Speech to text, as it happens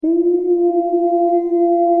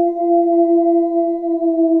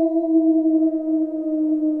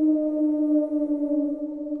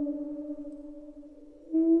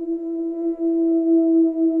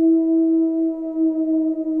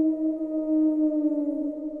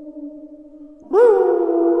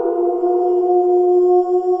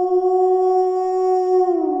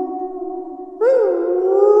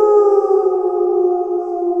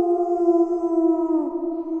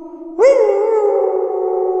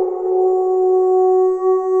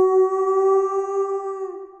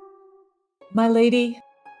My lady,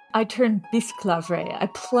 I turn bisclavre. I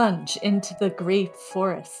plunge into the great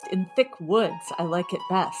forest. In thick woods, I like it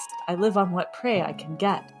best. I live on what prey I can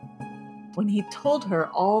get. When he told her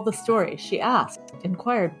all the story, she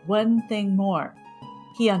inquired one thing more.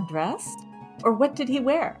 He undressed? Or what did he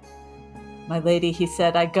wear? My lady, he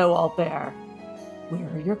said, I go all bare. Where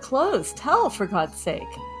are your clothes? Tell, for God's sake.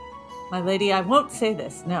 My lady, I won't say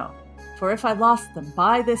this, no. For if I lost them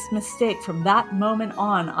by this mistake, from that moment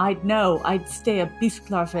on, I'd know I'd stay a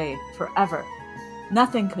bisclavre forever.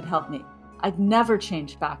 Nothing could help me. I'd never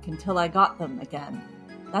change back until I got them again.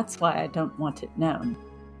 That's why I don't want it known.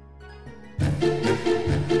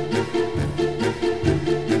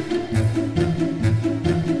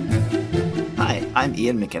 Hi, I'm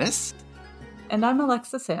Ian McInnes. And I'm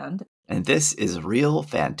Alexa Sand. And this is Real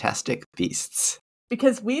Fantastic Beasts.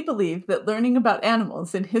 Because we believe that learning about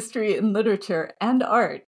animals in history and literature and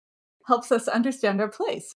art helps us understand our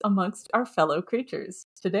place amongst our fellow creatures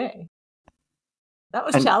today. That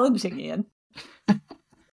was challenging, Ian.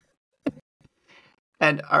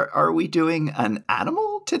 And are we doing an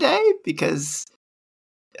animal today? Because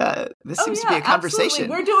this seems to be a conversation.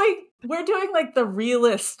 Absolutely. We're doing like the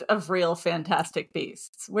realest of real fantastic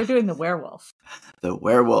beasts. We're doing the werewolf. The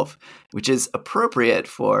werewolf, which is appropriate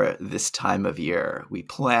for this time of year. We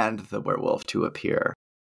planned the werewolf to appear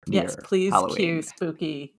near Yes, please Halloween. Cue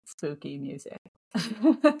spooky music.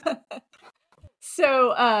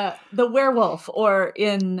 So the werewolf, or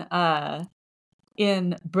in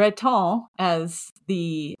Breton, as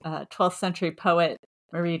the 12th century poet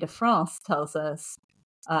Marie de France tells us,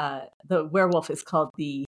 the werewolf is called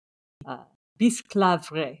the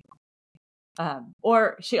bisclavre.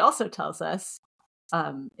 Or she also tells us,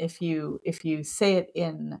 if you say it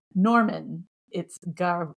in Norman, it's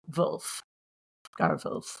garwolf.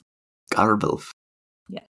 Garwolf.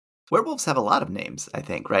 Yeah. Werewolves have a lot of names, I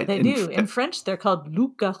think, right? They do. In French, they're called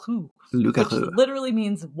loup-garou, which literally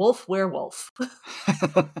means wolf-werewolf.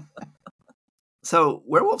 So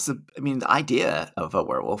werewolves, the idea of a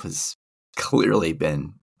werewolf has clearly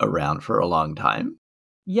been around for a long time.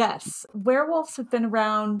 Yes. Werewolves have been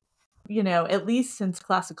around, at least since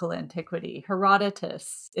classical antiquity.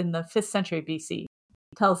 Herodotus in the 5th century BC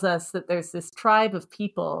tells us that there's this tribe of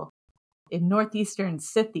people in northeastern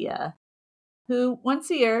Scythia who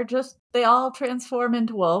once a year they all transform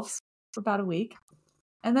into wolves for about a week,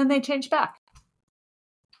 and then they change back.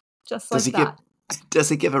 Just like that.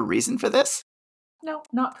 Does it give a reason for this? No,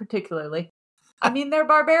 not particularly. They're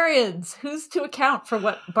barbarians. Who's to account for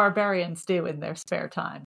what barbarians do in their spare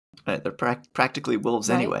time? Right, they're practically wolves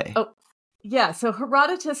anyway. Oh, yeah. So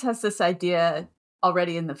Herodotus has this idea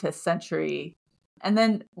already in the 5th century. And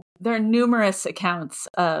then there are numerous accounts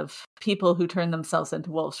of people who turn themselves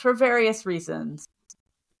into wolves for various reasons.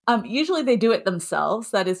 Usually they do it themselves.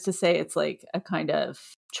 That is to say, it's like a kind of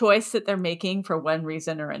choice that they're making for one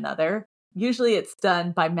reason or another. Usually it's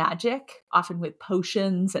done by magic, often with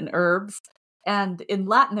potions and herbs. And in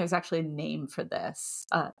Latin, there's actually a name for this.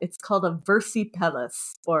 It's called a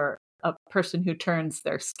versipellis, or a person who turns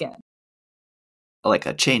their skin. Like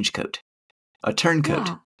a change coat, a turncoat.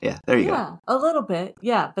 Yeah, there you go. Yeah, a little bit.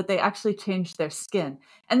 Yeah, but they actually change their skin.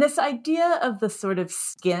 And this idea of the sort of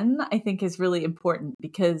skin, I think, is really important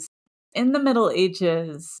because in the Middle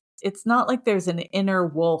Ages, it's not like there's an inner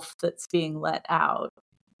wolf that's being let out.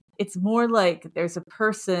 It's more like there's a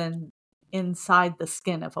person inside the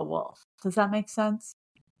skin of a wolf. Does that make sense?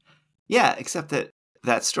 Yeah, except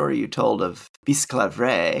that story you told of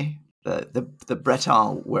Bisclavre, the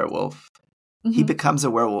Breton werewolf, he becomes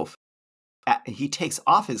a werewolf. He takes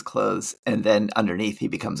off his clothes, and then underneath he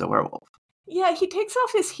becomes a werewolf. Yeah, he takes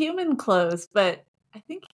off his human clothes, but I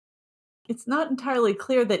think it's not entirely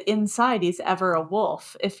clear that inside he's ever a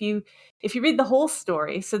wolf. If you read the whole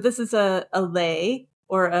story, so this is a lay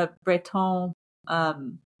or a Breton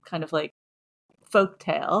kind of like folk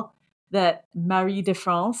tale that Marie de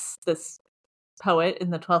France, this poet in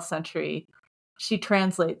the 12th century, she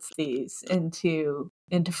translates these into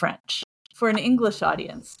French for an English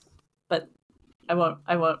audience. But I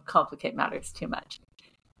won't complicate matters too much.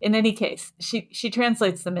 In any case, she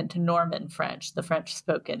translates them into Norman French, the French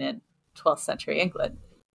spoken in 12th century England.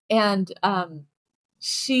 And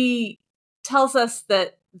she tells us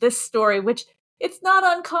that this story, which it's not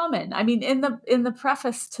uncommon. In the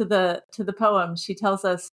preface to the poem, she tells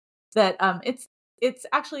us that it's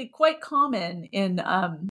actually quite common in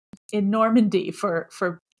Normandy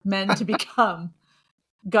for men to become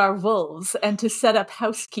garwolves and to set up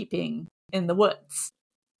housekeeping in the woods.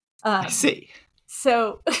 I see.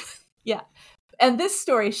 So, yeah. And this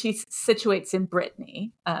story she situates in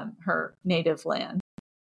Brittany, her native land.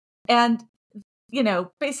 And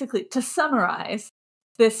basically, to summarize,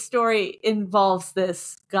 this story involves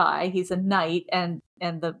this guy. He's a knight, and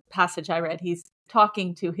the passage I read, he's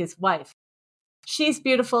talking to his wife. She's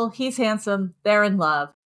beautiful. He's handsome. They're in love.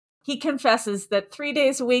 He confesses that 3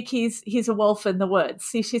 days a week he's a wolf in the woods.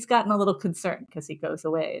 See, she's gotten a little concerned because he goes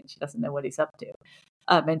away and she doesn't know what he's up to.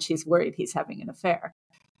 And she's worried he's having an affair.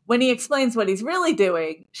 When he explains what he's really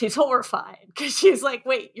doing, she's horrified because she's like,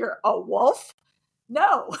 wait, you're a wolf?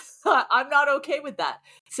 No, I'm not okay with that.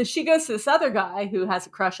 So she goes to this other guy who has a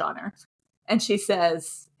crush on her. And she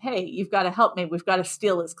says, hey, you've got to help me. We've got to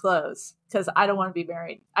steal his clothes because I don't want to be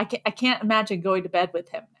married. I can't imagine going to bed with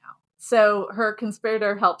him now. So her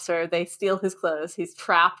conspirator helps her. They steal his clothes. He's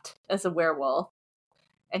trapped as a werewolf.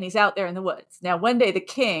 And he's out there in the woods. Now, one day, the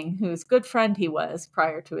king, whose good friend he was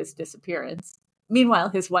prior to his disappearance, meanwhile,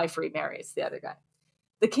 his wife remarries the other guy.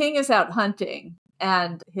 The king is out hunting,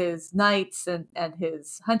 and his knights and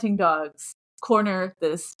his hunting dogs corner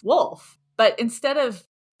this wolf. But instead of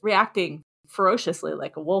reacting ferociously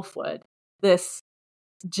like a wolf would, this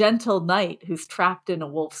gentle knight who's trapped in a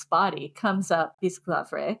wolf's body comes up,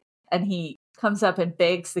 Bisclavret, and he comes up and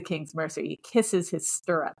begs the king's mercy. He kisses his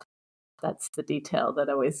stirrup. That's the detail that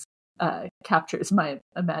always captures my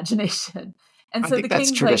imagination. And so the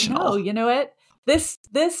king's like, no, you know what? This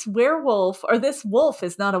werewolf or this wolf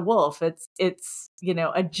is not a wolf. It's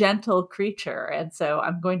a gentle creature. And so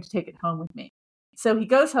I'm going to take it home with me. So he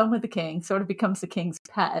goes home with the king, sort of becomes the king's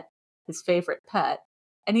pet, his favorite pet.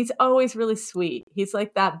 And he's always really sweet. He's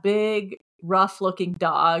like that big, rough looking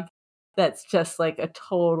dog that's just like a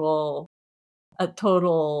total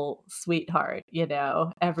sweetheart,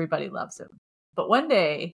 everybody loves him. But one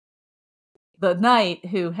day, the knight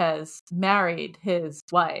who has married his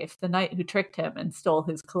wife, the knight who tricked him and stole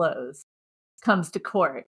his clothes, comes to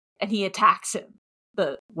court and he attacks him.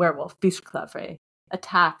 The werewolf, Bisclavret,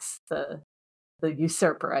 attacks the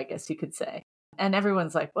usurper, I guess you could say. And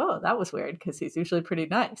everyone's like, whoa, that was weird because he's usually pretty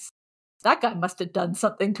nice. That guy must have done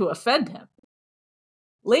something to offend him.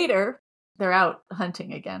 Later, they're out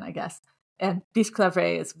hunting again, I guess. And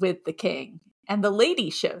Bisclavret is with the king. And the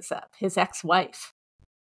lady shows up, his ex-wife.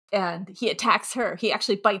 And he attacks her. He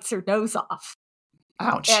actually bites her nose off.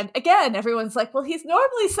 Ouch. And again, everyone's like, well, he's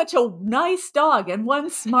normally such a nice dog. And one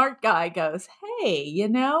smart guy goes, hey,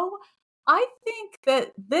 I think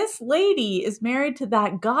that this lady is married to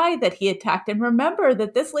that guy that he attacked. And remember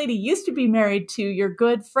that this lady used to be married to your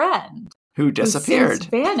good friend. Who disappeared. Who's since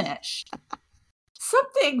vanished.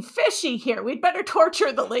 Something fishy here. We'd better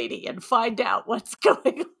torture the lady and find out what's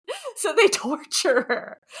going on. So they torture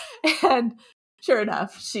her. And sure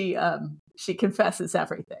enough, she confesses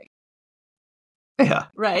everything. Yeah.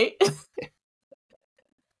 Right?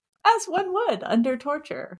 As one would under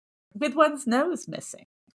torture, with one's nose missing.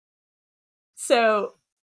 So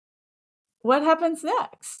what happens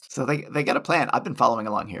next? So they got a plan. I've been following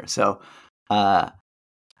along here. So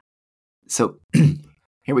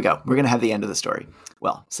here we go. We're going to have the end of the story.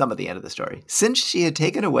 Well, some of the end of the story. Since she had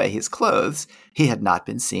taken away his clothes, he had not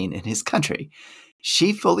been seen in his country.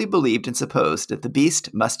 She fully believed and supposed that the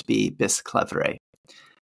beast must be Bisclavret.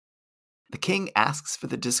 The king asks for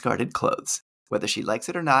the discarded clothes. Whether she likes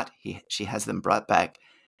it or not, she has them brought back.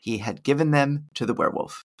 He had given them to the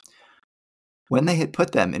werewolf. When they had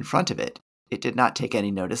put them in front of it, it did not take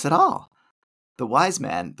any notice at all. The wise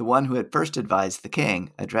man, the one who had first advised the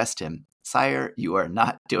king, addressed him, "Sire, you are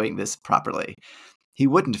not doing this properly." He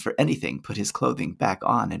wouldn't for anything put his clothing back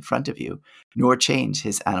on in front of you, nor change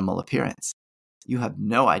his animal appearance. You have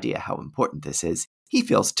no idea how important this is. He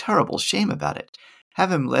feels terrible shame about it.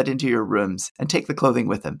 Have him led into your rooms and take the clothing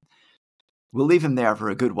with him. We'll leave him there for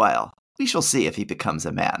a good while. We shall see if he becomes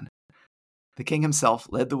a man. The king himself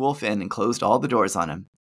led the wolf in and closed all the doors on him.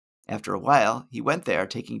 After a while, he went there,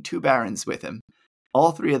 taking 2 barons with him.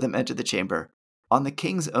 All 3 of them entered the chamber. On the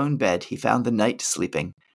king's own bed, he found the knight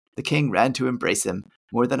sleeping. The king ran to embrace him.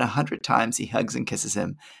 More than 100 times he hugs and kisses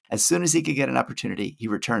him. As soon as he could get an opportunity, he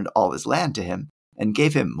returned all his land to him and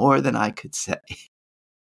gave him more than I could say.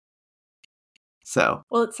 So,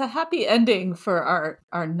 well, it's a happy ending for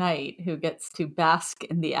our knight who gets to bask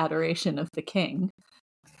in the adoration of the king.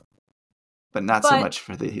 But not so much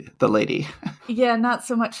for the lady. Yeah, not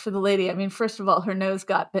so much for the lady. I mean, first of all, her nose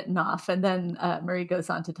got bitten off. And then Marie goes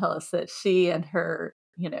on to tell us that she and her,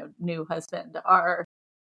 new husband are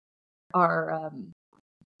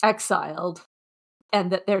exiled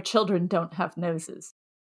and that their children don't have noses.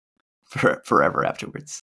 Forever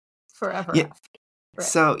afterwards. Forever yeah. after. Right.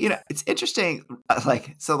 So, it's interesting.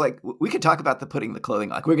 We could talk about the putting the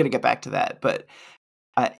clothing on. We're going to get back to that. But,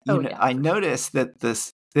 I noticed that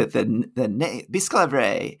the name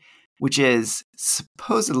Bisclavret which is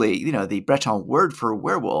supposedly, the Breton word for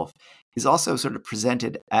werewolf is also sort of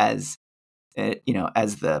presented as,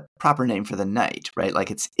 as the proper name for the knight, right? Like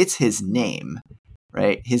it's his name,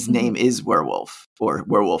 right? His name is werewolf, or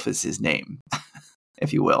werewolf is his name,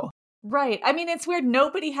 if you will. Right. I mean, it's weird.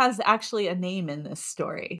 Nobody has actually a name in this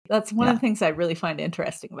story. That's one of the things I really find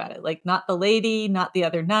interesting about it. Like, not the lady, not the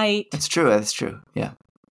other knight. That's true. Yeah.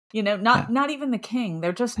 Not even the king.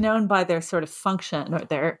 They're just known by their sort of function or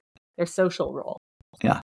their social role.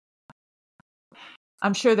 Yeah.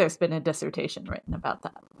 I'm sure there's been a dissertation written about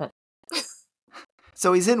that. But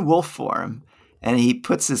so he's in wolf form, and he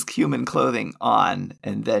puts his human clothing on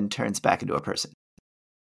and then turns back into a person.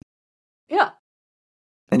 Yeah.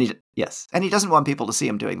 And he doesn't want people to see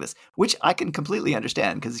him doing this, which I can completely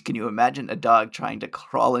understand, because can you imagine a dog trying to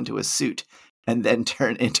crawl into a suit and then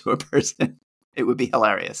turn into a person? It would be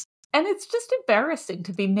hilarious. And it's just embarrassing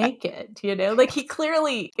to be naked, Like, he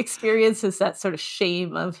clearly experiences that sort of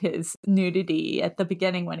shame of his nudity at the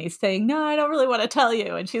beginning when he's saying, "No, I don't really want to tell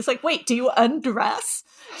you." And she's like, "Wait, do you undress?"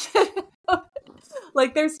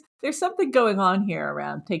 Like, there's something going on here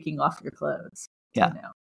around taking off your clothes. Yeah.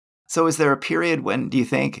 So is there a period when, do you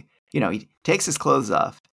think, he takes his clothes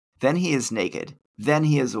off, then he is naked, then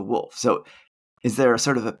he is a wolf? So is there a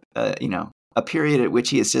sort of a period at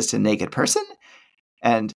which he is just a naked person?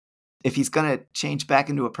 And if he's going to change back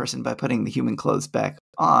into a person by putting the human clothes back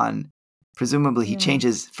on, presumably he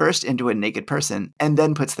changes first into a naked person and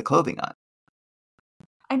then puts the clothing on.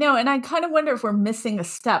 I know. And I kind of wonder if we're missing a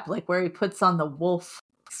step, like where he puts on the wolf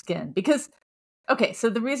skin. Because, okay, so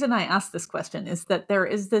the reason I asked this question is that there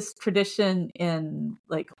is this tradition in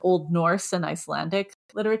like Old Norse and Icelandic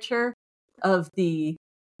literature of the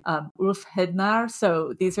Ulfhednar.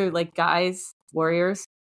 So these are like guys, warriors,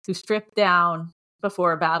 who strip down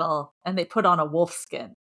before a battle and they put on a wolf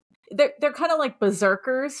skin. They're kind of like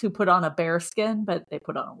berserkers who put on a bear skin, but they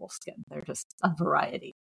put on a wolf skin. They're just a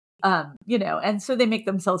variety. And so they make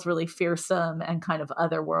themselves really fearsome and kind of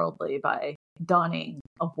otherworldly by donning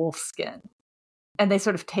a wolf skin. And they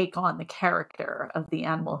sort of take on the character of the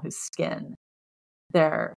animal whose skin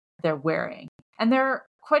they're wearing. And there are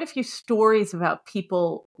quite a few stories about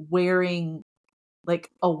people wearing like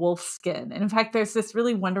a wolf skin. And in fact, there's this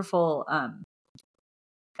really wonderful,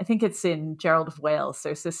 I think it's in Gerald of Wales.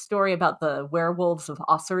 There's this story about the werewolves of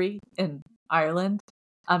Ossory in Ireland.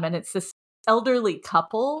 And it's this elderly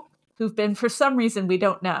couple who've been, for some reason we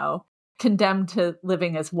don't know, condemned to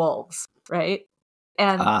living as wolves, right?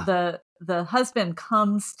 And the husband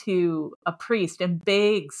comes to a priest and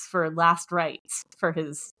begs for last rites for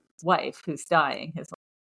his wife who's dying.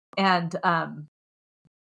 And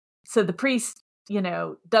so the priest,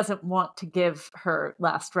 doesn't want to give her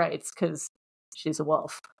last rites because she's a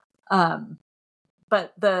wolf.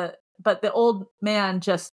 But the old man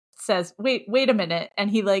just says, wait a minute. And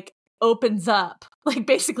he like opens up, like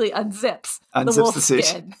basically unzips the wolf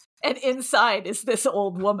skin. And inside is this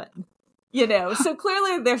old woman, So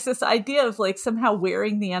clearly there's this idea of like somehow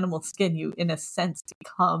wearing the animal skin, you in a sense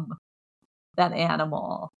become that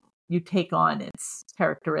animal. You take on its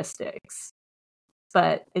characteristics.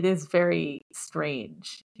 But it is very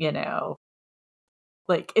strange,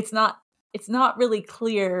 Like it's not really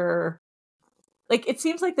clear. Like, it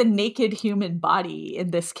seems like the naked human body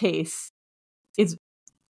in this case is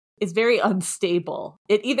very unstable.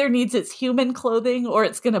 It either needs its human clothing or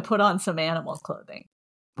it's going to put on some animal clothing.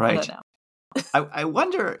 Right. I don't know. I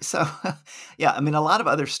wonder. So, yeah, I mean, a lot of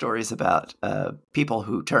other stories about people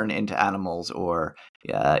who turn into animals, or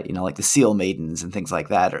like the seal maidens and things like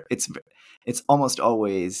that. It's almost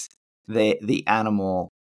always the animal.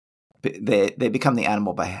 They become the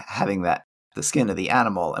animal by having the skin of the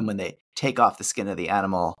animal, and when they take off the skin of the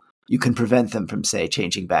animal, you can prevent them from, say,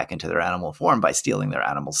 changing back into their animal form by stealing their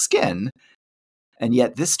animal skin. And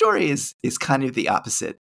yet, this story is kind of the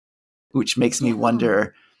opposite, which makes me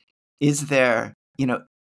wonder. Is there,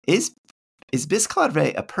 is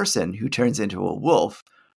Bisclavret a person who turns into a wolf,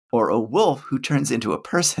 or a wolf who turns into a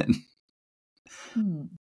person?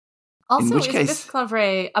 Also, in which case,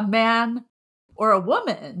 Bisclavret a man or a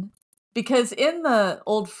woman? Because in the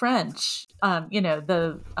Old French,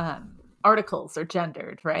 the articles are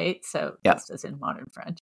gendered, right? So just as in modern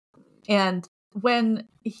French. And when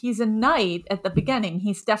he's a knight at the beginning,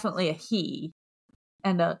 he's definitely a he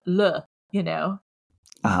and a le,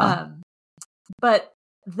 But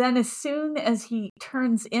then as soon as he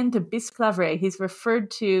turns into Bisclavret, he's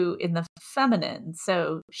referred to in the feminine,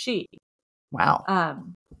 so she. Wow.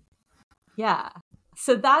 Yeah.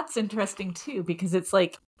 So that's interesting too, because it's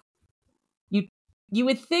like you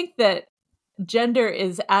would think that gender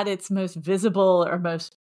is at its most visible or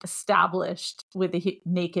most established with a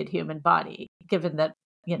naked human body, given that,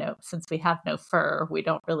 since we have no fur, we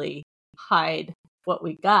don't really hide what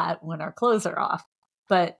we got when our clothes are off.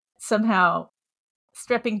 But somehow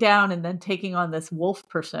stripping down and then taking on this wolf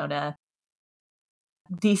persona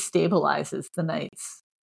destabilizes the knight's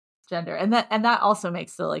gender. And that also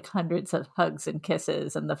makes the like hundreds of hugs and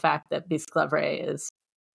kisses, and the fact that Bisclavret is,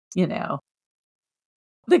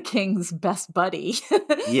 the king's best buddy.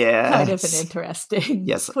 Yeah. Kind of an interesting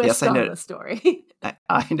twist on the story.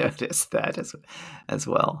 I noticed that as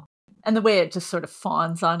well. And the way it just sort of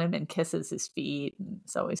fawns on him and kisses his feet and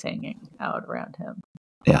is always hanging out around him.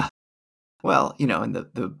 Yeah. Well, and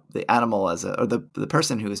the animal or the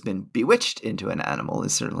person who has been bewitched into an animal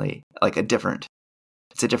is certainly like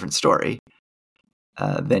it's a different story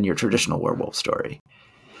than your traditional werewolf story.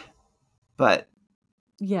 But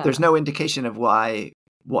there's no indication of what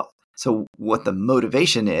the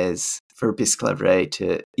motivation is for Bisclavret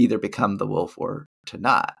to either become the wolf or to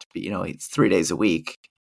not. But, it's 3 days a week.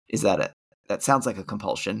 Is that sounds like a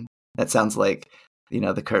compulsion. That sounds like,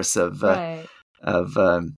 the curse of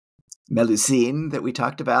Melusine that we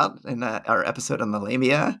talked about in our episode on the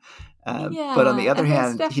Lamia. But on the other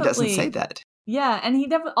hand, he doesn't say that. Yeah, and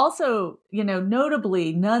he also,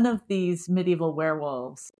 notably, none of these medieval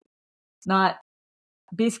werewolves, not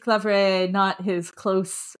Bisclavret, not his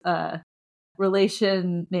close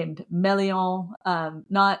relation named Melion,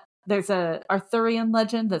 there's a Arthurian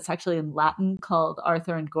legend that's actually in Latin called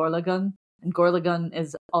Arthur and Gorlagon. And Gorlagon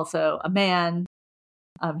is also a man.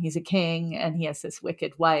 He's a king, and he has this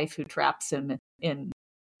wicked wife who traps him in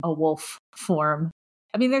a wolf form.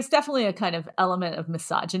 I mean, there's definitely a kind of element of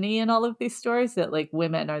misogyny in all of these stories, that like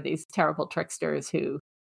women are these terrible tricksters who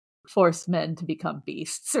force men to become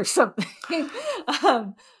beasts or something.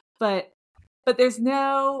 But there's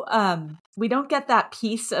no, we don't get that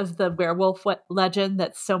piece of the werewolf legend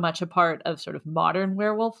that's so much a part of sort of modern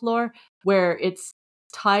werewolf lore, where it's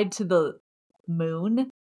tied to the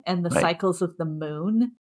moon and the cycles of the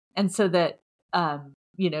moon. And so that,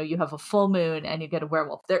 you have a full moon and you get a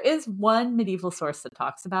werewolf. There is one medieval source that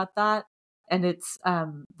talks about that. And it's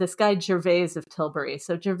this guy, Gervase of Tilbury.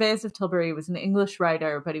 So Gervase of Tilbury was an English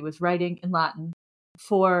writer, but he was writing in Latin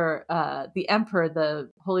for the emperor, the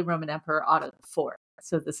Holy Roman Emperor Otto IV.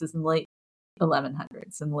 So this is in late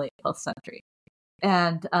 1100s, in the late 12th century.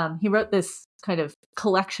 And he wrote this kind of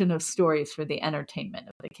collection of stories for the entertainment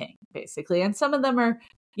of the king, basically. And some of them are,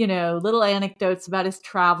 little anecdotes about his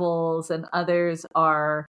travels, and others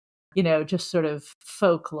are, just sort of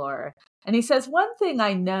folklore. And he says, one thing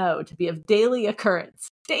I know to be of daily occurrence,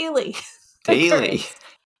 occurrence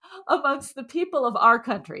amongst the people of our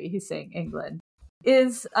country, he's saying England,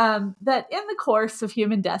 is that in the course of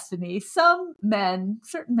human destiny, certain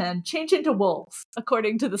men change into wolves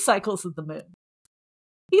according to the cycles of the moon.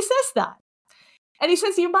 He says that. And he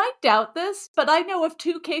says, you might doubt this, but I know of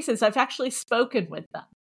 2 cases I've actually spoken with them.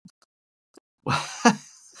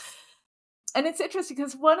 And it's interesting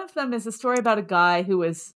because one of them is a story about a guy who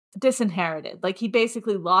was disinherited. Like, he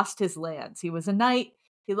basically lost his lands. He was a knight.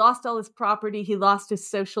 He lost all his property. He lost his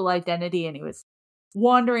social identity, and he was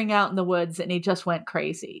wandering out in the woods, and he just went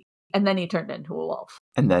crazy. And then he turned into a wolf.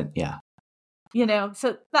 And then, yeah.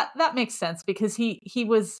 So that makes sense, because he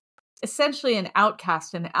was essentially an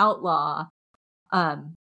outcast, an outlaw, a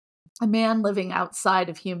man living outside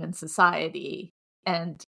of human society.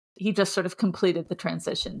 And he just sort of completed the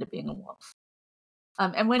transition to being a wolf.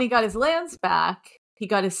 And when he got his lands back, he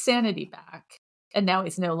got his sanity back. And now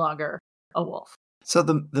he's no longer a wolf. So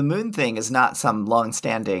the moon thing is not some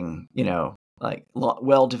long-standing,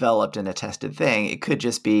 well-developed and attested thing. It could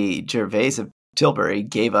just be Gervase of Tilbury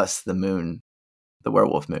gave us the moon, the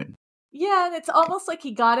werewolf moon. Yeah, and it's almost like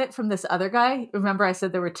he got it from this other guy. Remember I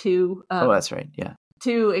said there were 2... that's right, yeah.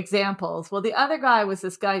 2 examples. Well, the other guy was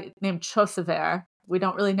this guy named Chaucever. We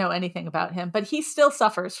don't really know anything about him, but he still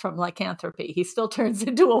suffers from lycanthropy. He still turns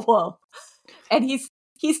into a wolf. And he's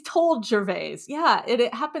told Gervase,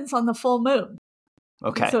 it happens on the full moon.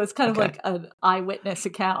 Okay. So it's kind of like an eyewitness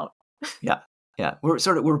account. Yeah. Yeah.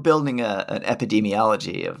 We're building an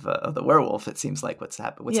epidemiology of the werewolf. It seems like what's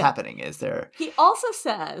happening is there. He also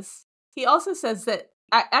says that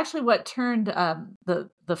actually what turned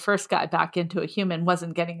the first guy back into a human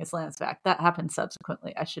wasn't getting his lands back. That happened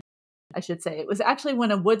subsequently. I should say it was actually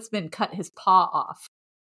when a woodsman cut his paw off.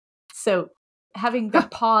 So having their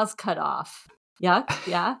paws cut off,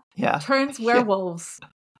 turns werewolves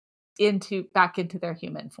back into their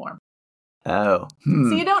human form. Oh,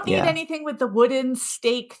 so you don't need anything with the wooden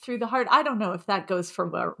stake through the heart. I don't know if that goes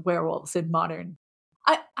for werewolves in modern.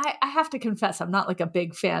 I have to confess, I'm not like a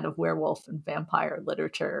big fan of werewolf and vampire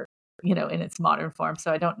literature in its modern form.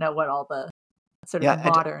 So I don't know what all the sort of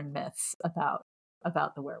modern myths about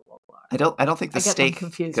the werewolf are. I don't think the stake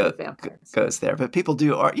confused with vampires. Goes there, but people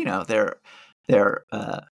do are they're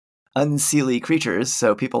unseelie creatures,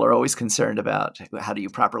 so people are always concerned about how do you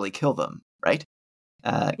properly kill them, right?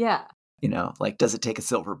 Yeah. Like, does it take a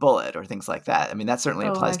silver bullet or things like that? I mean, that certainly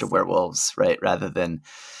applies to werewolves, right? Rather than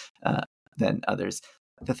others.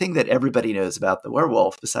 The thing that everybody knows about the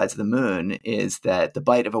werewolf, besides the moon, is that the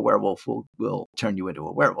bite of a werewolf will turn you into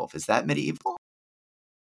a werewolf. Is that medieval?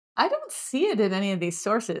 I don't see it in any of these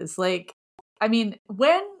sources. Like, I mean,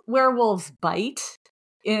 when werewolves bite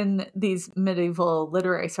in these medieval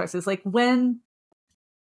literary sources, like when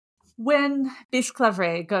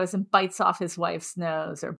Bisclavret goes and bites off his wife's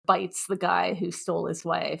nose or bites the guy who stole his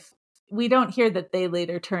wife, we don't hear that they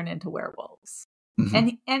later turn into werewolves. Mm-hmm.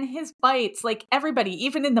 And his bites, like everybody,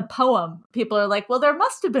 even in the poem, people are like, well, there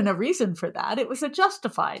must have been a reason for that. It was a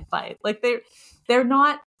justified bite. Like they're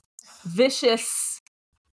not vicious.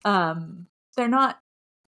 They're not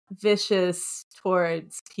vicious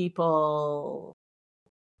towards people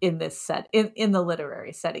in this in the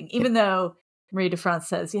literary setting, even though Marie de France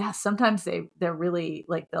says, yeah, sometimes they're really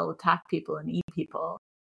like they'll attack people and eat people.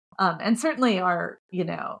 And certainly our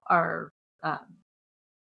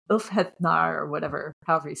Ulfhethnar or whatever,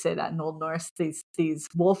 however you say that in Old Norse, these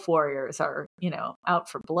wolf warriors are, out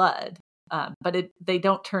for blood. But they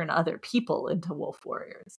don't turn other people into wolf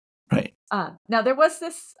warriors. Right. Now there was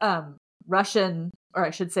this Russian, or I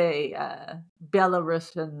should say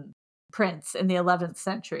Belarusian prince in the 11th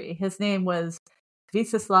century. His name was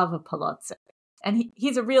Vyacheslav Polotsk. And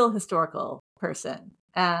he's a real historical person.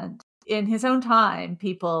 And in his own time,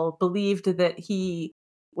 people believed that he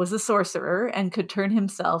was a sorcerer and could turn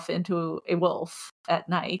himself into a wolf at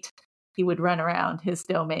night. He would run around his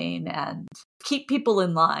domain and keep people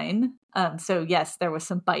in line. So yes, there was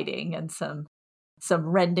some biting and some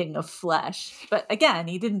rending of flesh. But again,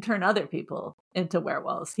 he didn't turn other people into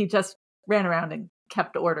werewolves. He just ran around and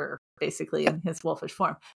kept order, basically, in his wolfish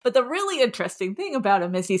form. But the really interesting thing about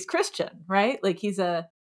him is he's Christian, right? Like, he's a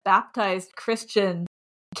baptized Christian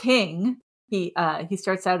king. He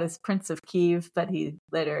starts out as Prince of Kiev, but he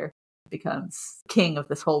later becomes king of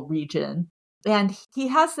this whole region. And he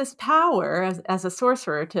has this power as a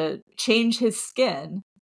sorcerer to change his skin.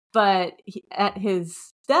 But at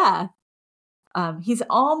his death, he's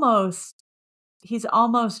almost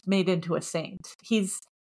made into a saint.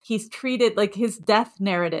 He's treated, like, his death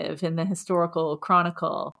narrative in the historical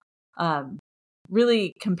chronicle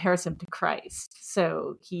really compares him to Christ.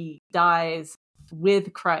 So he dies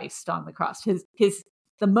with Christ on the cross.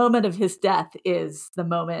 The moment of his death is the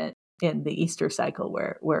moment in the Easter cycle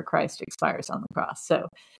where Christ expires on the cross. So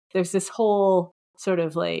there's this whole sort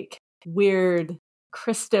of like weird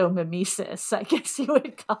Christomimesis, I guess you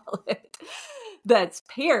would call it, that's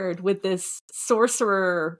paired with this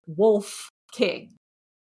sorcerer wolf king.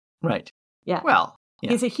 Right. Yeah. Well,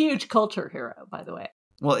 yeah. He's a huge culture hero, by the way.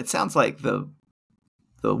 Well, it sounds like the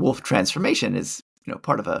wolf transformation is,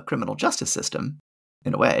 part of a criminal justice system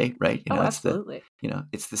in a way, right? Absolutely.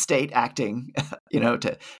 It's the state acting,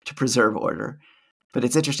 to preserve order. But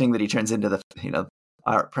it's interesting that he turns into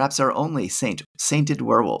perhaps our only sainted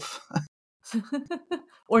werewolf.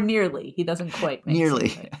 Or nearly. He doesn't quite make nearly.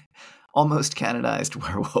 Sense, right? Almost canonized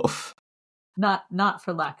werewolf. Not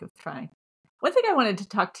for lack of trying. One thing I wanted to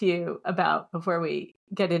talk to you about before we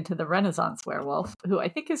get into the Renaissance werewolf, who I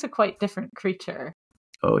think is a quite different creature.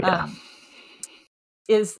 Oh, yeah.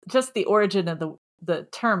 Is just the origin of the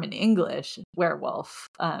term in English, werewolf.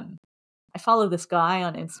 I follow this guy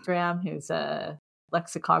on Instagram who's a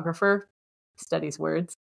lexicographer, studies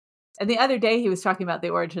words. And the other day he was talking about the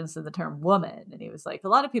origins of the term woman. And he was like, a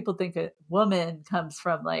lot of people think that woman comes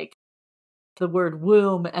from like the word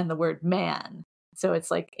womb and the word man. So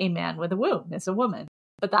it's like a man with a womb is a woman.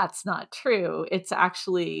 But that's not true. It's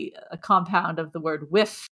actually a compound of the word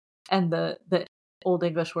whiff and the Old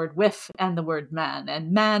English word whiff and the word man.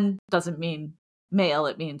 And man doesn't mean male,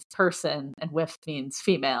 it means person, and whiff means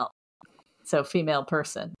female. So female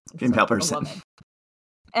person. Female person. A woman.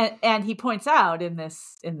 And he points out in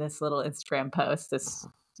this little Instagram post, this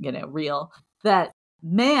reel, that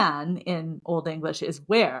man in Old English is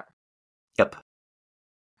were. Yep.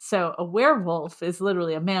 So a werewolf is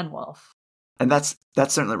literally a man wolf. And that's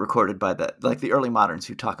certainly recorded by the early moderns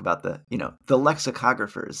who talk about the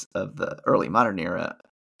lexicographers of the early modern era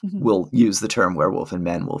will use the term werewolf and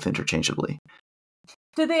man wolf interchangeably.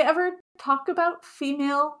 Do they ever talk about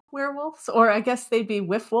female werewolves? Or I guess they'd be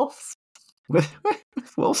whiff wolves? With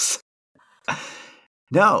wolves?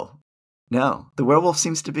 No. The werewolf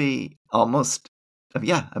seems to be almost,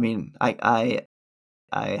 yeah. I mean,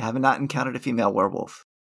 I have not encountered a female werewolf.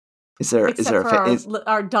 Is there? Except is there? For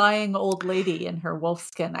our dying old lady in her wolf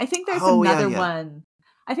skin. I think there's another one.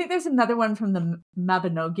 I think there's another one from the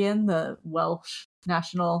Mabinogion, the Welsh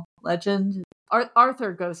national legend.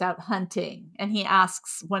 Arthur goes out hunting, and he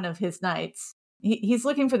asks one of his knights. He's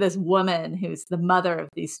looking for this woman who's the mother of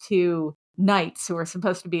these two knights who are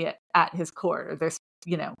supposed to be at his court. Or there's,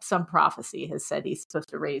 some prophecy has said he's supposed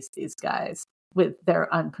to raise these guys with their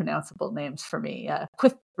unpronounceable names for me.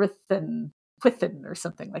 Quithrin or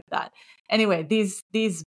something like that. Anyway, these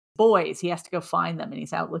boys, he has to go find them, and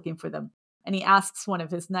he's out looking for them. And he asks one of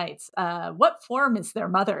his knights, what form is their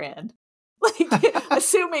mother in? Like,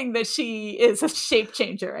 assuming that she is a shape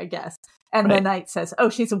changer, I guess. And the knight says, oh,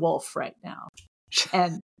 she's a wolf right now.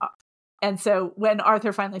 And so when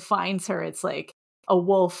Arthur finally finds her, it's like a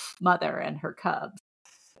wolf mother and her cubs.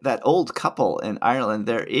 That old couple in Ireland,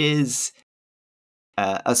 there is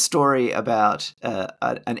a story about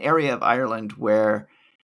an area of Ireland where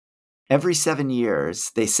every 7 years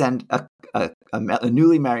they send a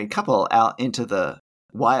newly married couple out into the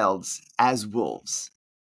wilds as wolves.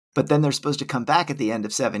 But then they're supposed to come back at the end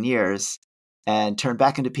of 7 years and turn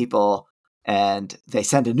back into people, and they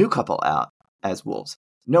send a new couple out as wolves.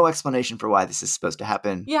 No explanation for why this is supposed to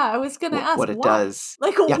happen. Yeah, I was going to ask what it does.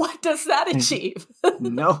 Like, what does that achieve?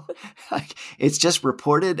 No, it's just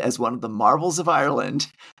reported as one of the marvels of Ireland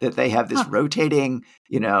that they have this rotating,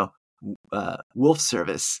 wolf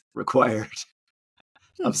service required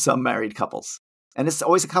of some married couples. And it's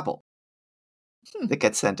always a couple that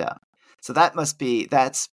gets sent out. So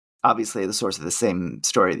that's obviously the source of the same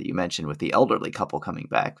story that you mentioned with the elderly couple coming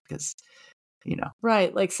back, because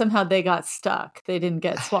right, like somehow they got stuck. They didn't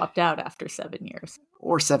get swapped out after 7 years.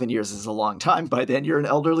 Or 7 years is a long time. By then you're an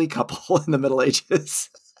elderly couple in the Middle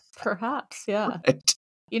Ages. Perhaps, yeah. Right.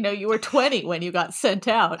 You were 20 when you got sent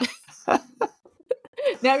out.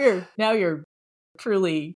 now you're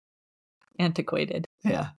truly antiquated.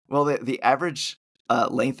 Yeah. Well, the average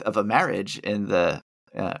length of a marriage in the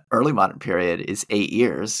early modern period is 8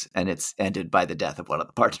 years, and it's ended by the death of one of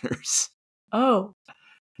the partners. Oh,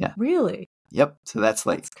 yeah. Really? Yep. So that's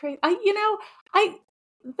crazy.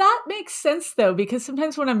 That makes sense though, because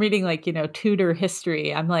sometimes when I'm reading Tudor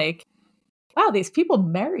history, I'm like, wow, these people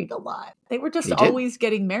married a lot. They were just always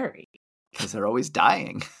getting married. Because they're always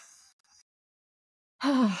dying.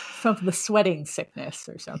 From the sweating sickness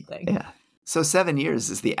or something. Yeah. So 7 years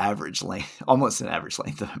is the average length, almost an average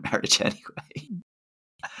length of a marriage anyway.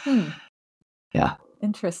 Yeah.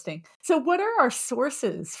 Interesting. So what are our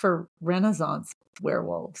sources for Renaissance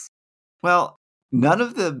werewolves? Well, none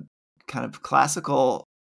of the kind of classical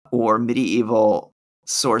or medieval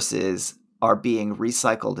sources are being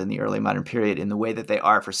recycled in the early modern period in the way that they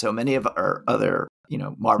are for so many of our other,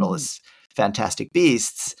 marvelous, fantastic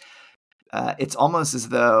beasts. It's almost as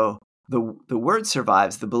though the word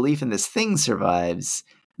survives, the belief in this thing survives,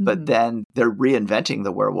 but then they're reinventing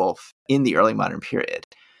the werewolf in the early modern period.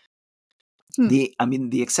 The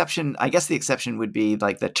exception would be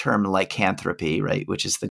like the term lycanthropy, right? Which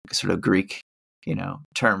is the sort of Greek,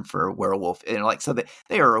 term for werewolf. And so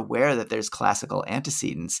they are aware that there's classical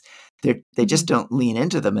antecedents. They just don't lean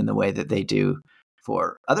into them in the way that they do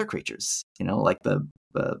for other creatures, like the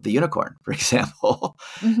unicorn, for example.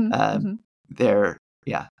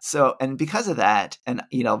 So, and because of that, and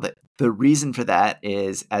the reason for that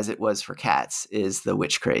is, as it was for cats, is the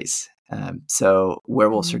witch craze. So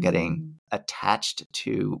werewolves are getting attached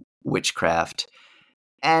to witchcraft,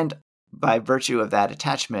 and by virtue of that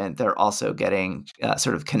attachment, they're also getting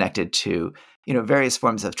sort of connected to various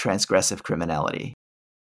forms of transgressive criminality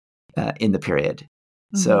in the period.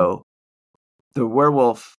 So the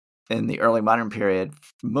werewolf in the early modern period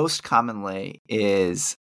most commonly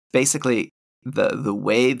is basically the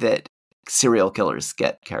way that serial killers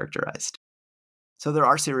get characterized. So there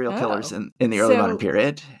are serial killers in the early modern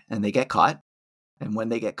period, and they get caught. And when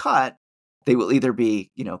they get caught, they will either be,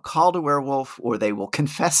 called a werewolf, or they will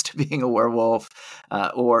confess to being a werewolf,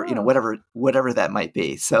 or whatever that might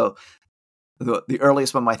be. So the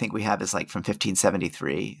earliest one I think we have is from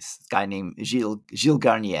 1573. A guy named Gilles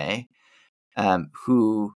Garnier,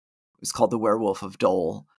 who is called the Werewolf of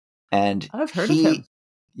Dole, and I've heard of him.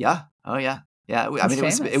 Yeah. Oh yeah. Yeah.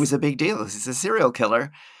 It was a big deal. He's a serial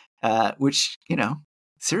killer. Which,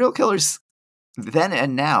 serial killers then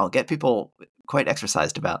and now get people quite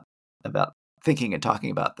exercised about thinking and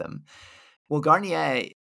talking about them. Well, Garnier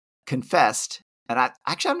confessed, and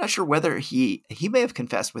I'm not sure whether he may have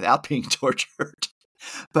confessed without being tortured.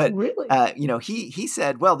 But, really? He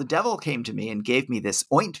said, well, the devil came to me and gave me this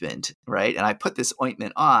ointment, right? And I put this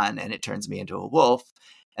ointment on, and it turns me into a wolf.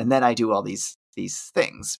 And then I do all these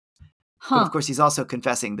things. But of course, he's also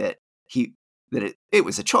confessing that it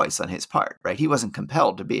was a choice on his part, right? He wasn't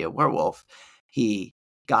compelled to be a werewolf. He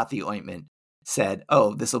got the ointment, said,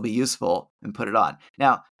 "Oh, this will be useful," and put it on.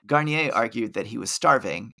 Now, Garnier argued that he was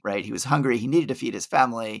starving, right? He was hungry. He needed to feed his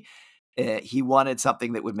family. He wanted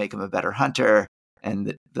something that would make him a better hunter.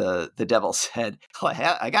 And the devil said, "Oh,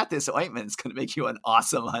 I got this ointment. It's going to make you an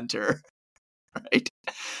awesome hunter," right?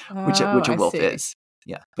 Which a wolf is.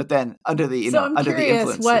 Yeah. But then under the I'm under the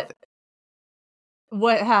curious influence,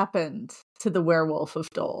 what happened to the werewolf of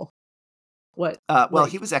Dole? What? Well,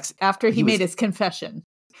 he was after he made his confession.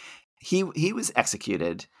 He was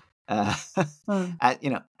executed, as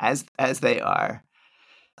they are.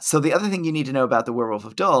 So the other thing you need to know about the werewolf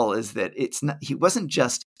of Dole is that he wasn't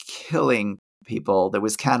just killing people. There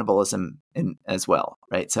was cannibalism as well,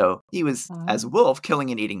 right? So he was, as a wolf, killing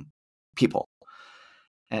and eating people,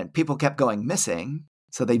 and people kept going missing.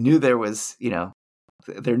 So they knew there was,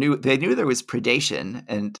 they knew there was predation,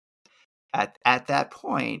 and at that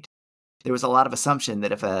point, there was a lot of assumption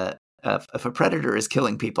that if a predator is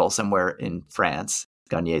killing people somewhere in France,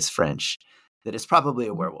 Garnier's French, that it's probably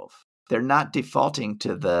a werewolf. They're not defaulting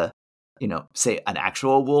to the, say an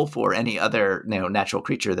actual wolf or any other natural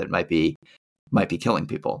creature that might be killing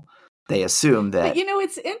people. They assume that. But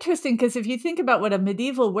it's interesting because if you think about what a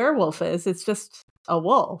medieval werewolf is, it's just a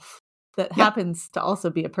wolf that happens to also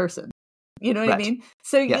be a person. You know what I mean?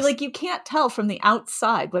 So you can't tell from the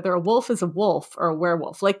outside whether a wolf is a wolf or a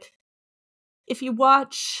werewolf. Like if you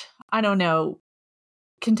watch, I don't know,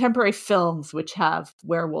 contemporary films which have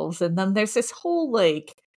werewolves, and then there's this whole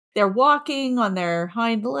they're walking on their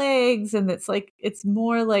hind legs, and it's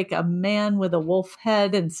more like a man with a wolf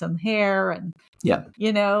head and some hair, and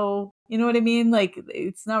you know what I mean? Like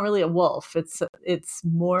it's not really a wolf. It's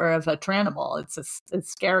more of a tranimal. It's a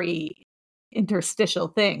scary interstitial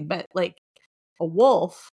thing, but like a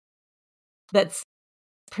wolf that's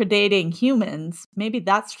predating humans, maybe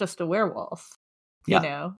that's just a werewolf.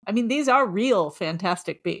 I mean, these are real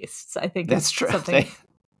fantastic beasts. I think that's true. Something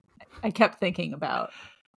I kept thinking about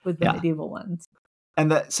with the medieval ones.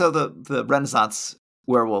 And so the Renaissance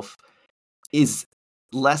werewolf is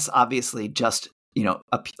less obviously just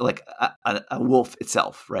a wolf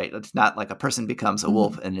itself, right? It's not like a person becomes a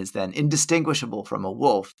wolf and is then indistinguishable from a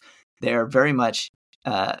wolf. They're very much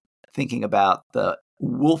thinking about the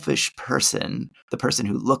wolfish person, the person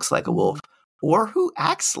who looks like a wolf or who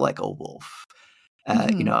acts like a wolf.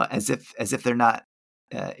 As if they're not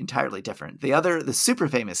entirely different. The super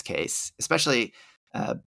famous case, especially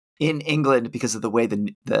in England, because of the way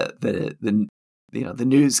the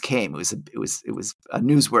news came, it was a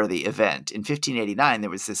newsworthy event. In 1589, there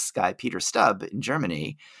was this guy Peter Stubb in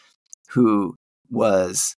Germany, who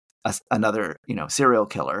was another serial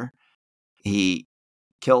killer. He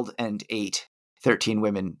killed and ate 13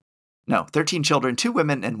 children, 2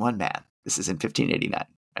 women, and 1 man. This is in 1589,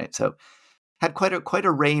 right? So had quite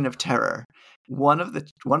a reign of terror. One of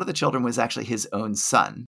the children was actually his own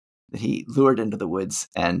son that he lured into the woods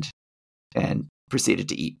and proceeded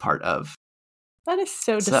to eat part of. That is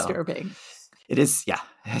so disturbing. It is, yeah.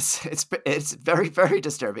 It's very, very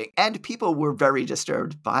disturbing, and people were very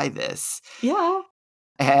disturbed by this. Yeah.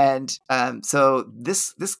 And so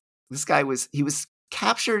this guy was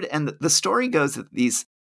captured, and the story goes that these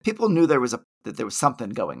people knew there was something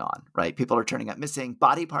going on, right? People are turning up missing.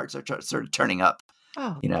 Body parts are sort of turning up,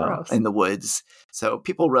 gross. in the woods. So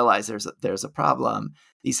people realize there's a problem.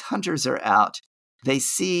 These hunters are out. They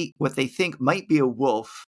see what they think might be a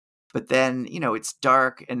wolf, but then, it's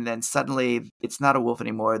dark, and then suddenly it's not a wolf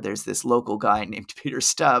anymore. There's this local guy named Peter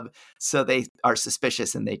Stubb. So they are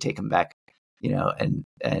suspicious, and they take him back, and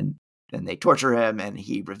they torture him, and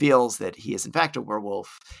he reveals that he is in fact a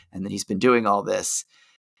werewolf, and that he's been doing all this.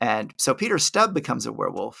 And so Peter Stubb becomes a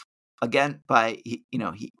werewolf again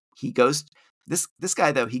he goes, this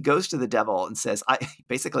guy though, he goes to the devil and says, I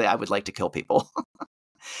would like to kill people.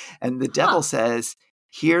 And the devil says,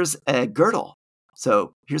 here's a girdle.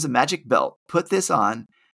 So here's a magic belt. Put this on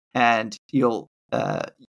and you'll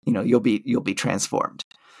be transformed.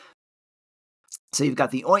 So you've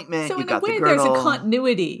got the ointment, so you've got the girdle. There's a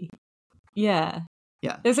continuity. Yeah.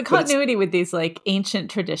 Yeah. There's a continuity with these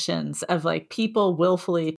ancient traditions of people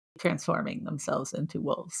willfully transforming themselves into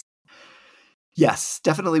wolves. Yes,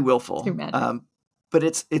 definitely willful. But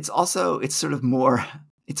it's also sort of more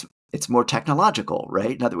it's more technological,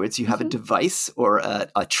 right? In other words, you have a device or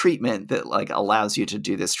a treatment that allows you to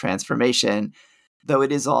do this transformation. Though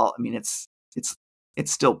it is all, it's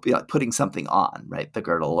still putting something on, right? The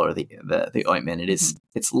girdle or the ointment.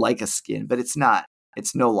 It's like a skin, but it's not.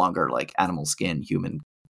 It's no longer like animal skin, human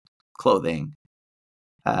clothing.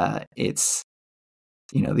 It's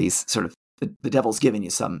these sort of the devil's giving you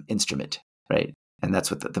some instrument, right? And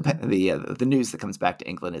that's what the news that comes back to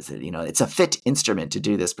England is that it's a fit instrument to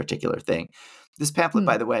do this particular thing. This pamphlet,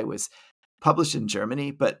 by the way, was published in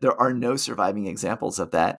Germany, but there are no surviving examples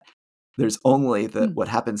of that. There's only what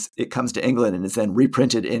happens. It comes to England and is then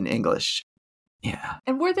reprinted in English. Yeah.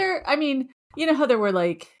 And were there? I mean, you know how there were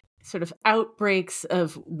like sort of outbreaks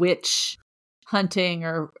of witch hunting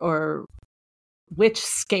or witch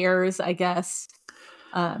scares, I guess,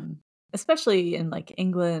 especially in like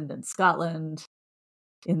England and Scotland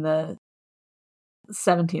in the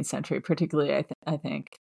 17th century, particularly. I think.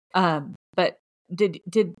 But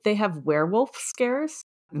did they have werewolf scares?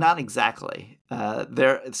 Not exactly.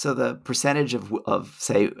 So the percentage of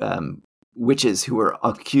say witches who were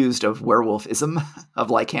accused of werewolfism, of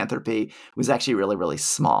lycanthropy, was actually really, really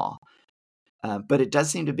small. But it does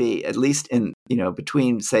seem to be, at least in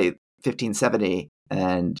between say 1570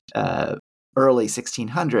 and early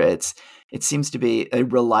 1600s, it seems to be a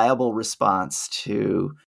reliable response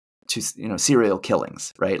to serial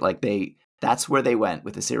killings, right? Like that's where they went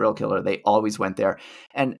with the serial killer. They always went there,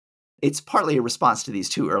 and it's partly a response to these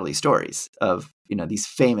two early stories of these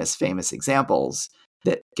famous examples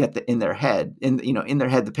that get in their head. In their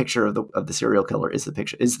head, the picture of the serial killer is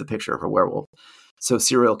the picture of a werewolf. So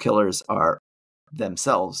serial killers are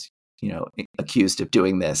themselves accused of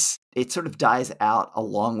doing this. It sort of dies out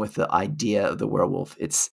along with the idea of the werewolf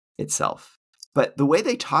itself. But the way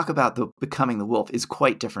they talk about becoming the wolf is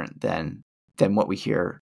quite different than what we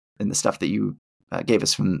hear in the stuff that you gave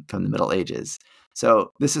us from the Middle Ages. So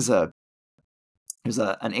this is there's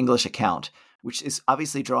an English account, which is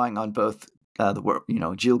obviously drawing on both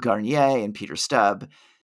Gilles Garnier and Peter Stubb.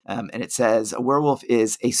 And it says, a werewolf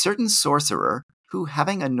is a certain sorcerer who,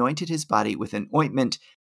 having anointed his body with an ointment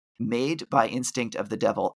made by instinct of the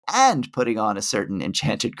devil and putting on a certain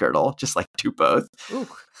enchanted girdle, just like do both,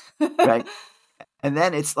 right? And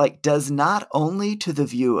then it's like, does not only to the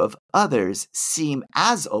view of others seem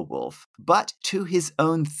as a wolf, but to his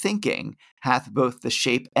own thinking hath both the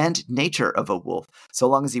shape and nature of a wolf, so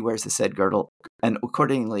long as he wears the said girdle, and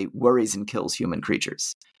accordingly worries and kills human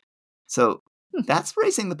creatures. So that's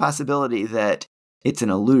raising the possibility that it's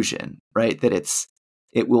an illusion, right? That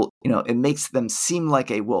it makes them seem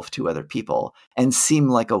like a wolf to other people and seem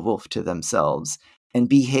like a wolf to themselves and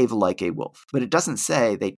behave like a wolf. But it doesn't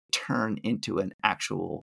say they turn into an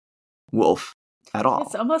actual wolf at all.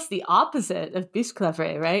 It's almost the opposite of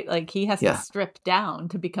Bisclavret, right? Like he has to strip down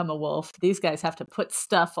to become a wolf. These guys have to put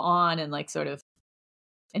stuff on and like sort of,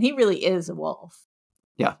 and he really is a wolf.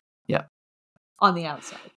 Yeah. Yeah. On the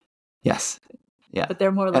outside. Yes. Yeah. But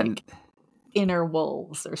they're more like inner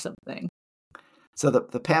wolves or something. So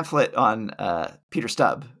the pamphlet on Peter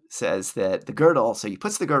Stubb says that the girdle, so he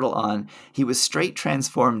puts the girdle on, he was straight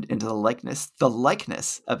transformed into the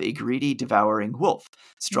likeness of a greedy, devouring wolf,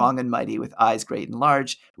 strong and mighty, with eyes great and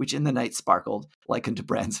large, which in the night sparkled, like unto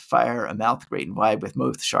brands of fire, a mouth great and wide, with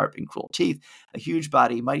most sharp and cruel teeth, a huge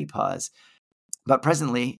body, mighty paws. But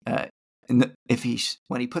presently, when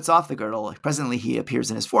he puts off the girdle, presently he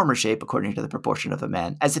appears in his former shape, according to the proportion of a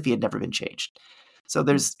man, as if he had never been changed. So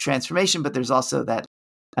there's transformation, but there's also that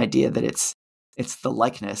idea that it's the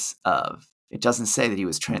likeness of. It doesn't say that he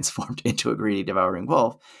was transformed into a greedy, devouring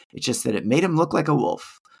wolf. It's just that it made him look like a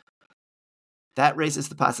wolf. That raises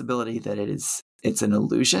the possibility that it's an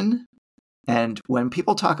illusion. And when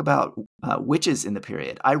people talk about witches in the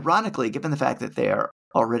period, ironically, given the fact that they are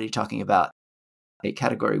already talking about a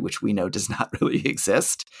category which we know does not really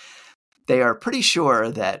exist, they are pretty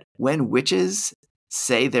sure that when witches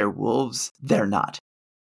say they're wolves, they're not.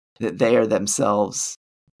 That they are themselves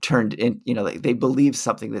turned in, they believe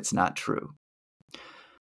something that's not true.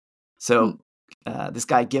 So this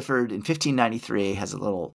guy Gifford in 1593 has a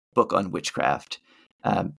little book on witchcraft.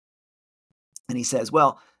 And he says,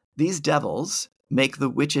 well, these devils make the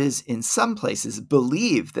witches in some places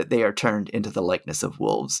believe that they are turned into the likeness of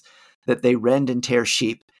wolves, that they rend and tear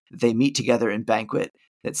sheep, that they meet together in banquet,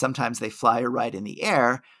 that sometimes they fly or ride in the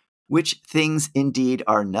air, which things indeed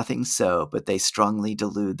are nothing so, but they strongly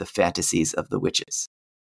delude the fantasies of the witches.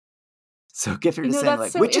 So Gifford is saying,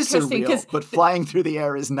 like, so witches are real, but flying through the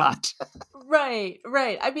air is not. Right.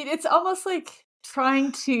 I mean, it's almost like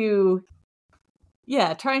trying to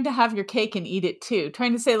have your cake and eat it too.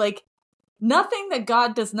 Trying to say, like, nothing that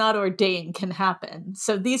God does not ordain can happen.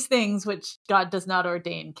 So these things which God does not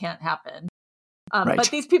ordain can't happen. Right.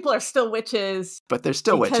 But these people are still witches. But they're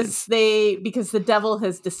still witches. Because the devil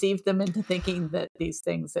has deceived them into thinking that these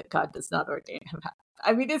things that God does not ordain have happened.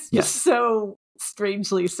 I mean, it's just so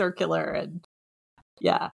strangely circular and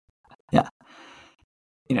Yeah.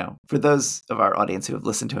 For those of our audience who have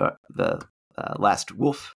listened to the last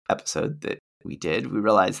wolf episode that we did, we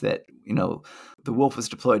realized that, the wolf was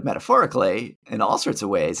deployed metaphorically in all sorts of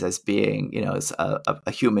ways as being, as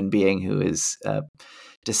a human being who is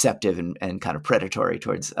deceptive and kind of predatory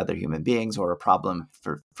towards other human beings, or a problem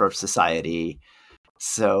for society.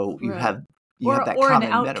 So you have that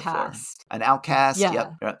common an metaphor. Outcast. An outcast.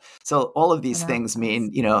 Yeah. Yep. So all of these things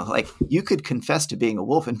mean, like you could confess to being a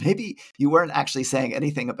wolf and maybe you weren't actually saying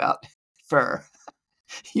anything about fur.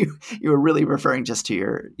 You were really referring just to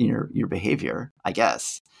your behavior, I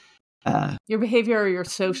guess. Your behavior or your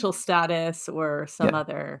social status or some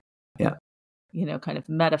other, kind of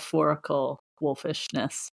metaphorical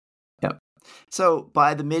wolfishness. Yep. So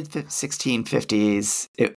by the mid 1650s,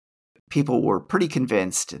 people were pretty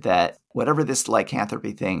convinced that whatever this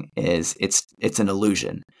lycanthropy thing is, it's an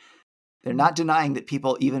illusion. They're not denying that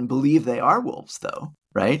people even believe they are wolves, though,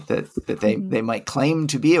 right? That they might claim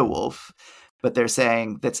to be a wolf, but they're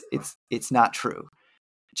saying that's it's not true.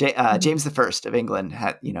 James I of England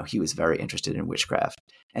had, he was very interested in witchcraft,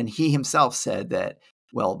 and he himself said that,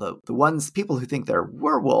 well, the people who think they're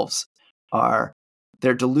werewolves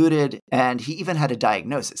they're deluded, and he even had a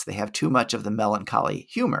diagnosis. They have too much of the melancholy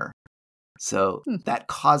humor. So that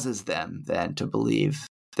causes them then to believe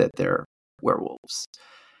that they're werewolves.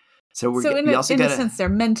 So in a sense, they're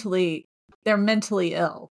mentally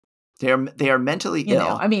ill. They are mentally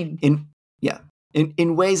ill. I mean,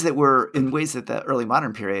 in ways that the early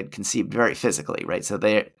modern period conceived very physically, right? So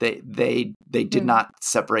they did not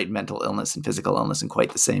separate mental illness and physical illness in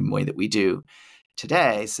quite the same way that we do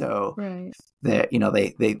today. So they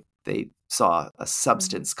saw a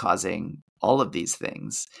substance causing all of these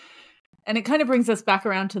things. And it kind of brings us back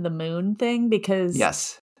around to the moon thing, because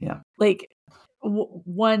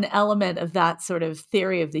one element of that sort of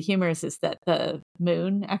theory of the humors is that the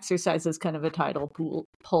moon exercises kind of a tidal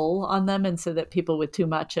pull on them, and so that people with too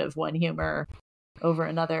much of one humor over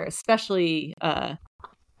another, especially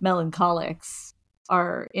melancholics,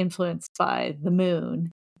 are influenced by the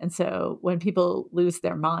moon. And so when people lose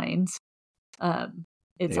their minds,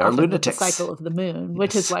 it's often the cycle of the moon,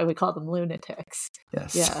 which is why we call them lunatics.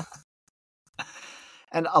 Yes. Yeah.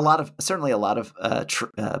 And certainly a lot of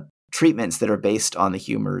treatments that are based on the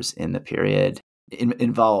humors in the period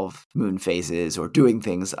involve moon phases or doing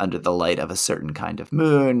things under the light of a certain kind of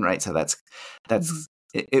moon, right? So that's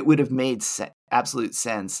it would have made absolute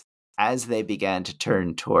sense as they began to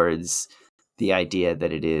turn towards the idea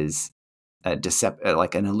that it is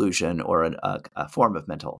like an illusion or a form of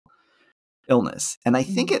mental illness. And I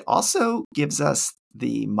think it also gives us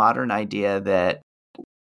the modern idea that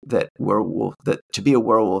to be a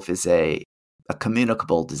werewolf is a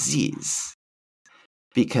communicable disease,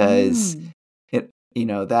 because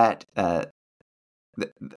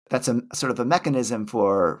that's a sort of a mechanism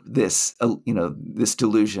for this this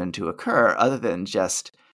delusion to occur, other than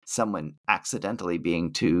just someone accidentally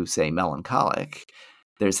being too, say, melancholic.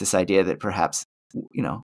 There's this idea that perhaps,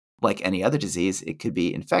 like any other disease, it could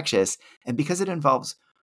be infectious, and because it involves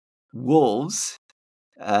wolves,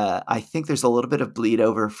 I think there's a little bit of bleed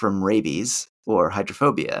over from rabies or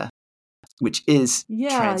hydrophobia, which is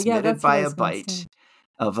transmitted by a bite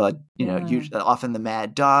of often the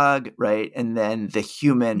mad dog, right? And then the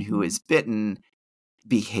human who is bitten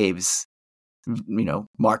behaves,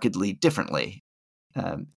 markedly differently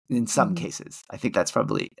in some cases. I think that's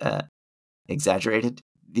probably exaggerated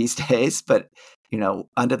these days, but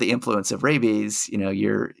under the influence of rabies,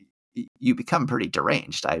 you become pretty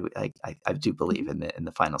deranged. I do believe in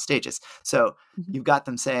the final stages. So you've got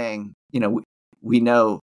them saying, we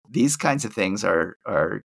know these kinds of things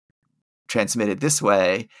are transmitted this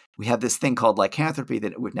way. We have this thing called lycanthropy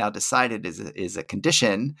that we've now decided is a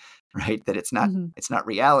condition, right? That it's not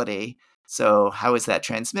reality. So how is that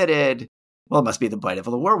transmitted? Well, it must be the bite of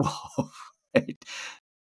a werewolf, right?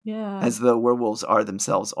 Yeah. As though werewolves are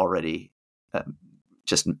themselves already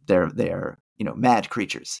they are mad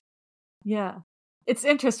creatures. Yeah. It's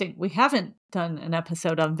interesting. We haven't done an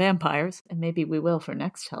episode on vampires, and maybe we will for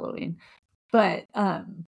next Halloween. But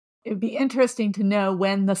it would be interesting to know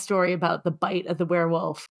when the story about the bite of the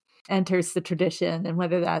werewolf enters the tradition, and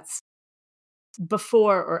whether that's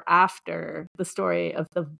before or after the story of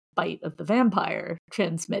the bite of the vampire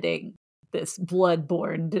transmitting this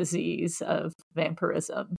blood-borne disease of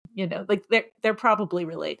vampirism. Like they're probably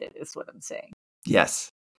related, is what I'm saying. Yes,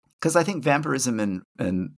 because I think vampirism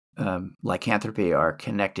and lycanthropy are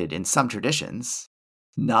connected in some traditions,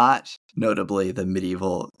 not notably the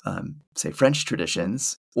medieval, say, French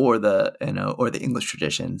traditions or the English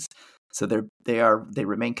traditions. So they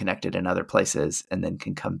remain connected in other places, and then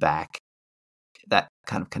can come back. That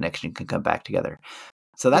kind of connection can come back together.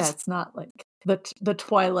 So that's it's not like the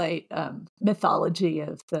Twilight mythology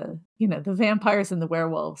of the vampires and the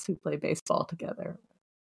werewolves who play baseball together.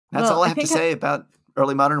 all I have to say about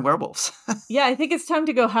early modern werewolves. Yeah, I think it's time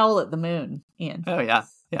to go howl at the moon, Ian. Oh, yeah.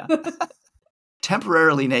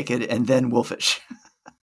 Temporarily naked and then wolfish.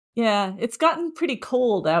 Yeah, it's gotten pretty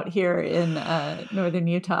cold out here in northern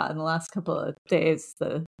Utah in the last couple of days.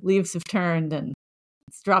 The leaves have turned and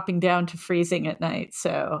it's dropping down to freezing at night.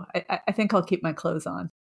 So I think I'll keep my clothes on.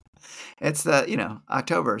 It's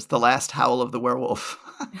October. It's the last howl of the werewolf.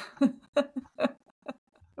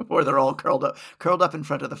 Before they're all curled up in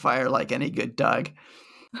front of the fire like any good dog.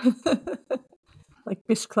 Like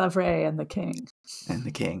Bishclavre and the king. And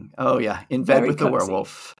the king. Oh, yeah. In bed with the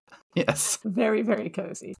werewolf. Yes. Very, very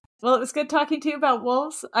cozy. Well, it was good talking to you about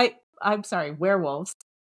wolves. I'm sorry, werewolves.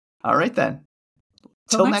 All right, then.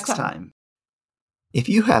 Till next time. If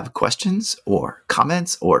you have questions or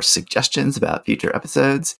comments or suggestions about future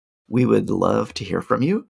episodes, we would love to hear from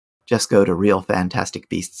you. Just go to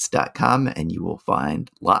realfantasticbeasts.com and you will find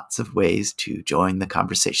lots of ways to join the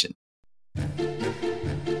conversation.